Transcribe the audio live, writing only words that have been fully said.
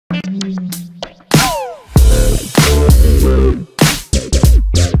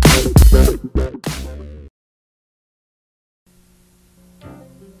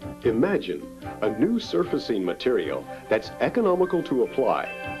Imagine a new surfacing material that's economical to apply,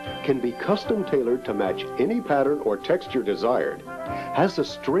 can be custom tailored to match any pattern or texture desired, has a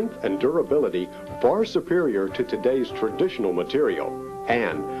strength and durability far superior to today's traditional material,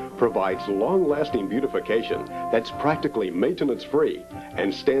 and provides long-lasting beautification that's practically maintenance-free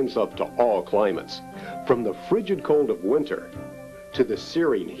and stands up to all climates, from the frigid cold of winter to the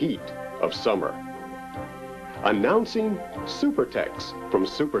searing heat of summer. Announcing Super-Tex from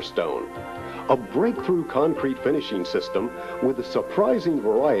Super Stone, a breakthrough concrete finishing system with a surprising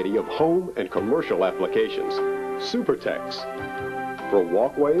variety of home and commercial applications. Super-Tex for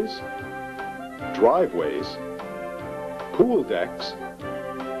walkways, driveways, pool decks,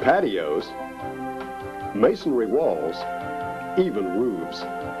 patios, masonry walls, even roofs.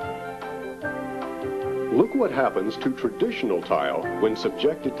 Look what happens to traditional tile when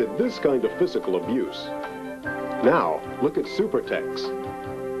subjected to this kind of physical abuse. Now, look at Super-Tex.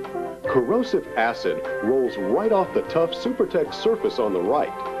 Corrosive acid rolls right off the tough Super-Tex surface on the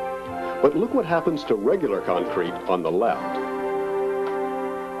right. But look what happens to regular concrete on the left.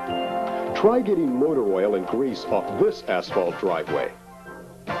 Try getting motor oil and grease off this asphalt driveway.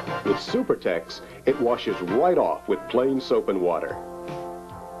 With Super-Tex, it washes right off with plain soap and water.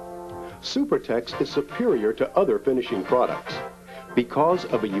 Super-Tex is superior to other finishing products because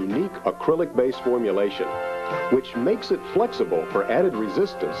of a unique acrylic-based formulation, which makes it flexible for added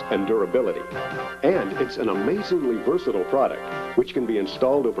resistance and durability. And it's an amazingly versatile product, which can be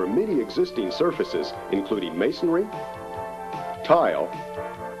installed over many existing surfaces, including masonry, tile,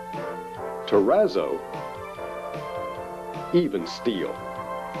 terrazzo, even steel.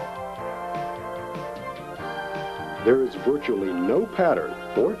 There is virtually no pattern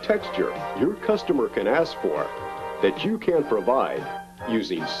or texture your customer can ask for that you can provide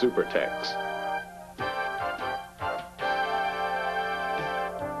using Super-Tex.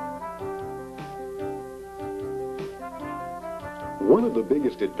 One of the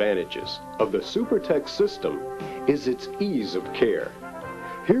biggest advantages of the Super-Tex system is its ease of care.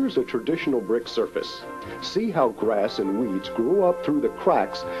 Here's a traditional brick surface. See how grass and weeds grow up through the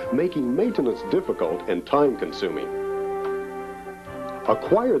cracks, making maintenance difficult and time-consuming.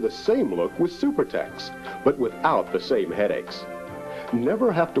 Acquire the same look with Super-Tex, but without the same headaches.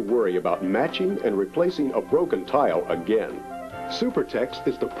 Never have to worry about matching and replacing a broken tile again. Super-Tex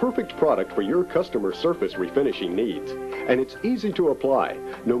is the perfect product for your customer surface refinishing needs, and it's easy to apply,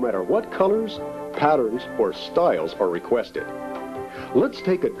 no matter what colors, patterns, or styles are requested. Let's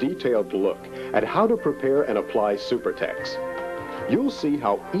take a detailed look at how to prepare and apply Super-Tex. You'll see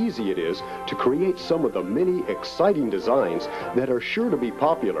how easy it is to create some of the many exciting designs that are sure to be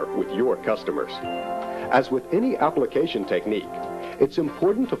popular with your customers. As with any application technique, it's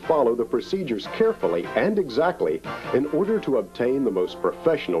important to follow the procedures carefully and exactly in order to obtain the most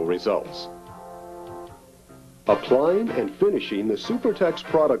professional results. Applying and finishing the Super-Tex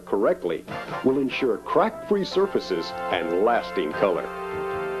product correctly will ensure crack-free surfaces and lasting color.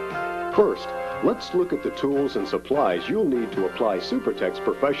 First, let's look at the tools and supplies you'll need to apply Super-Tex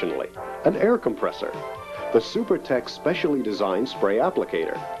professionally. An air compressor, the Super-Tex specially designed spray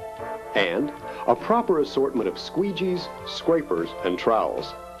applicator, and a proper assortment of squeegees, scrapers, and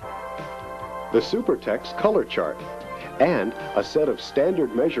trowels. The Super-Tex color chart, and a set of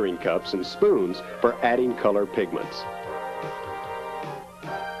standard measuring cups and spoons for adding color pigments.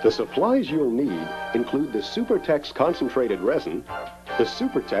 The supplies you'll need include the Super-Tex concentrated resin, the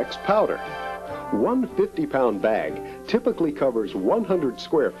Super-Tex powder. One 50-pound bag typically covers 100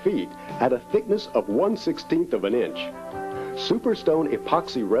 square feet at a thickness of 1/16 of an inch. Super Stone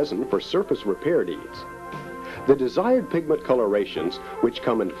epoxy resin for surface repair needs. The desired pigment colorations, which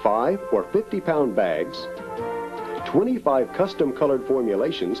come in 5 or 50-pound bags. 25 custom colored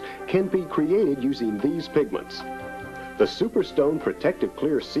formulations can be created using these pigments. The Super Stone protective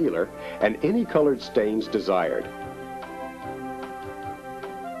clear sealer and any colored stains desired.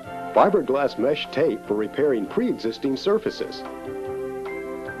 Fiberglass mesh tape for repairing pre-existing surfaces.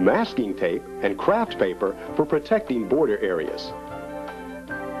 Masking tape and craft paper for protecting border areas.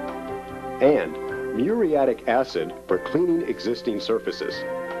 And muriatic acid for cleaning existing surfaces.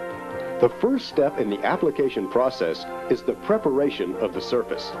 The first step in the application process is the preparation of the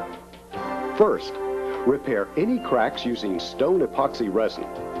surface. First, repair any cracks using stone epoxy resin.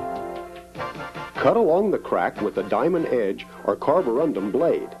 Cut along the crack with a diamond edge or carborundum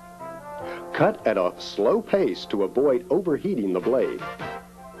blade. Cut at a slow pace to avoid overheating the blade.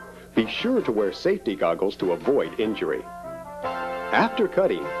 Be sure to wear safety goggles to avoid injury. After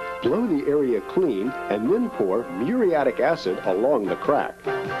cutting, blow the area clean and then pour muriatic acid along the crack,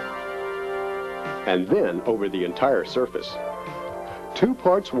 and then over the entire surface. 2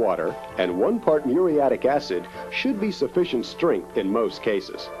 parts water and 1 part muriatic acid should be sufficient strength in most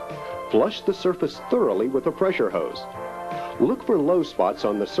cases. Flush the surface thoroughly with a pressure hose. Look for low spots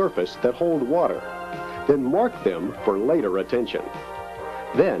on the surface that hold water. Then mark them for later attention.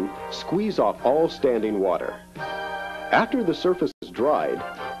 Then squeeze off all standing water. After the surface is dried,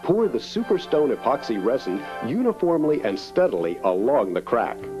 pour the Super Stone epoxy resin uniformly and steadily along the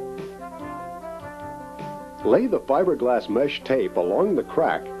crack. Lay the fiberglass mesh tape along the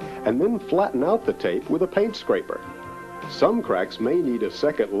crack and then flatten out the tape with a paint scraper. Some cracks may need a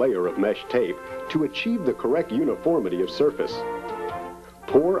second layer of mesh tape to achieve the correct uniformity of surface.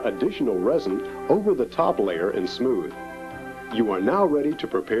 Pour additional resin over the top layer and smooth. You are now ready to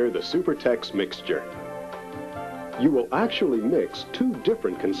prepare the Super-Tex mixture. You will actually mix 2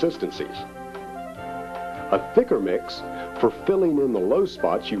 different consistencies. A thicker mix for filling in the low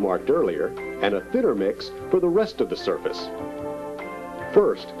spots you marked earlier, and a thinner mix for the rest of the surface.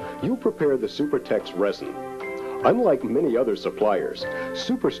 First, you'll prepare the Super-Tex resin. Unlike many other suppliers,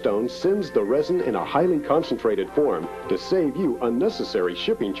 Super Stone sends the resin in a highly concentrated form to save you unnecessary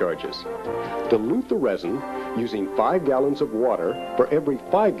shipping charges. Dilute the resin using 5 gallons of water for every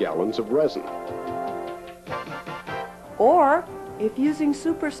 5 gallons of resin. Or, if using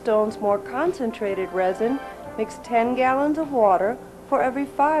Super Stone's more concentrated resin, mix 10 gallons of water for every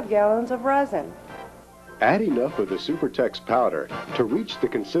 5 gallons of resin. Add enough of the Super-Tex powder to reach the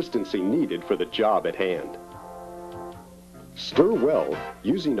consistency needed for the job at hand. Stir well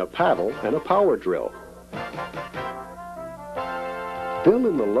using a paddle and a power drill. Fill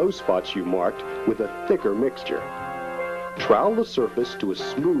in the low spots you marked with a thicker mixture. Trowel the surface to a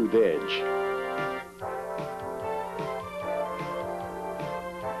smooth edge.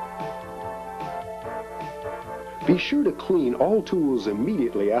 Be sure to clean all tools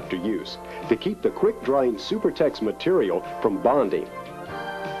immediately after use to keep the quick-drying Super-Tex material from bonding.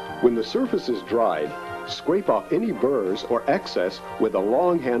 When the surface is dried, scrape off any burrs or excess with a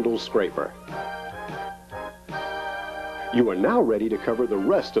long-handled scraper. You are now ready to cover the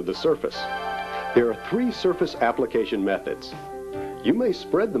rest of the surface. There are 3 surface application methods. You may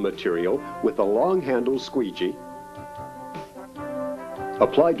spread the material with a long-handled squeegee,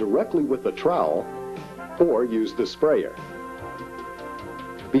 apply directly with a trowel, or use the sprayer.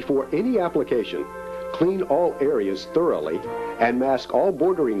 Before any application, clean all areas thoroughly and mask all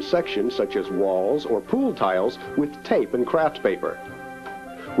bordering sections such as walls or pool tiles with tape and craft paper.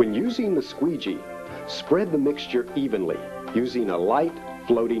 When using the squeegee, spread the mixture evenly using a light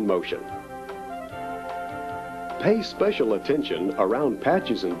floating motion. Pay special attention around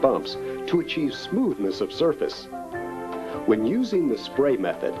patches and bumps to achieve smoothness of surface. When using the spray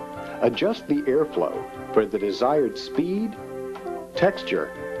method, adjust the airflow for the desired speed,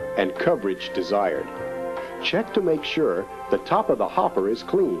 texture, and coverage desired. Check to make sure the top of the hopper is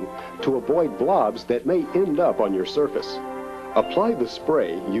clean to avoid blobs that may end up on your surface. Apply the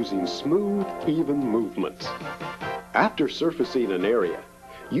spray using smooth, even movements. After surfacing an area,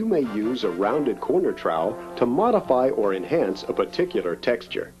 you may use a rounded corner trowel to modify or enhance a particular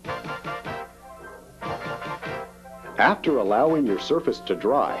texture. After allowing your surface to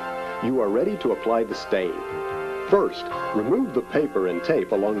dry, you are ready to apply the stain. First, remove the paper and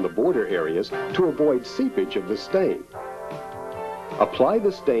tape along the border areas to avoid seepage of the stain. Apply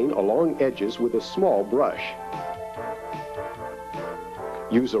the stain along edges with a small brush.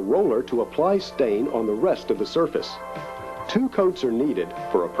 Use a roller to apply stain on the rest of the surface. 2 coats are needed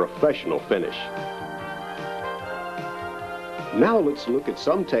for a professional finish. Now let's look at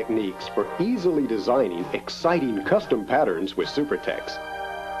some techniques for easily designing exciting custom patterns with Super-Tex.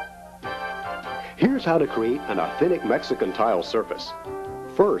 Here's how to create an authentic Mexican tile surface.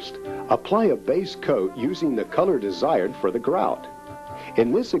 First, apply a base coat using the color desired for the grout.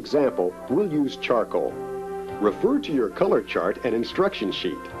 In this example, we'll use charcoal. Refer to your color chart and instruction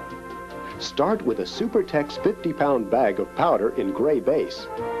sheet. Start with a Super-Tex 50-pound bag of powder in gray base.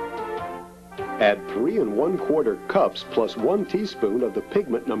 Add 3 1/4 cups plus 1 teaspoon of the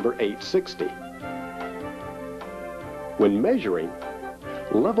pigment number 860. When measuring,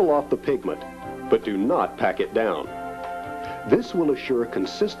 level off the pigment, but do not pack it down. This will assure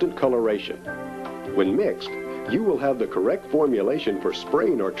consistent coloration. When mixed, you will have the correct formulation for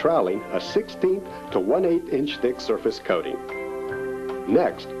spraying or troweling a 1/16 to 1/8 inch thick surface coating.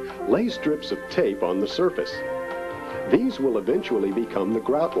 Next, lay strips of tape on the surface. These will eventually become the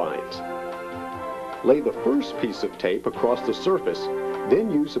grout lines. Lay the first piece of tape across the surface,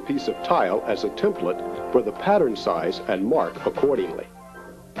 then use a piece of tile as a template for the pattern size and mark accordingly.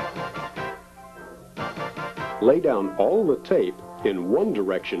 Lay down all the tape in one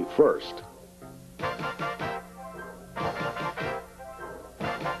direction first.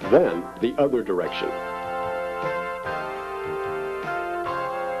 then the other direction.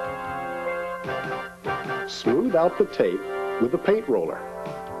 Smooth out the tape with the paint roller.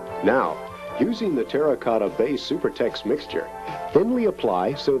 Now, using the terracotta base Super-Tex mixture, thinly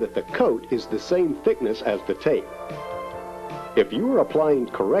apply so that the coat is the same thickness as the tape. If you are applying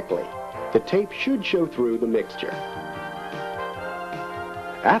correctly, the tape should show through the mixture.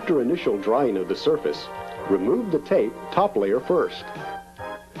 After initial drying of the surface, remove the tape top layer first.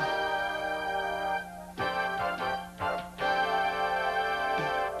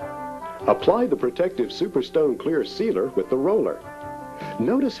 Apply the protective Super Stone Clear Sealer with the roller.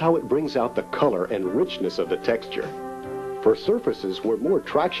 Notice how it brings out the color and richness of the texture. For surfaces where more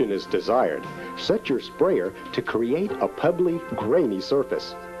traction is desired, set your sprayer to create a pebbly, grainy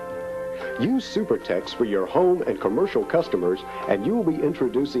surface. Use Super-Tex for your home and commercial customers, and you will be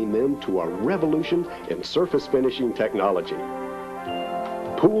introducing them to a revolution in surface finishing technology.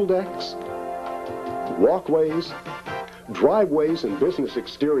 Pool decks, walkways, driveways, and business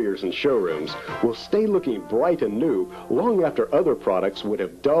exteriors and showrooms will stay looking bright and new long after other products would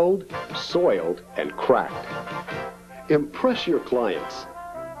have dulled, soiled, and cracked. Impress your clients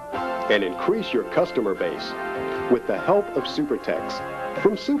and increase your customer base with the help of Super-Tex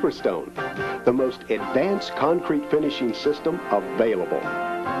from Super Stone, the most advanced concrete finishing system available.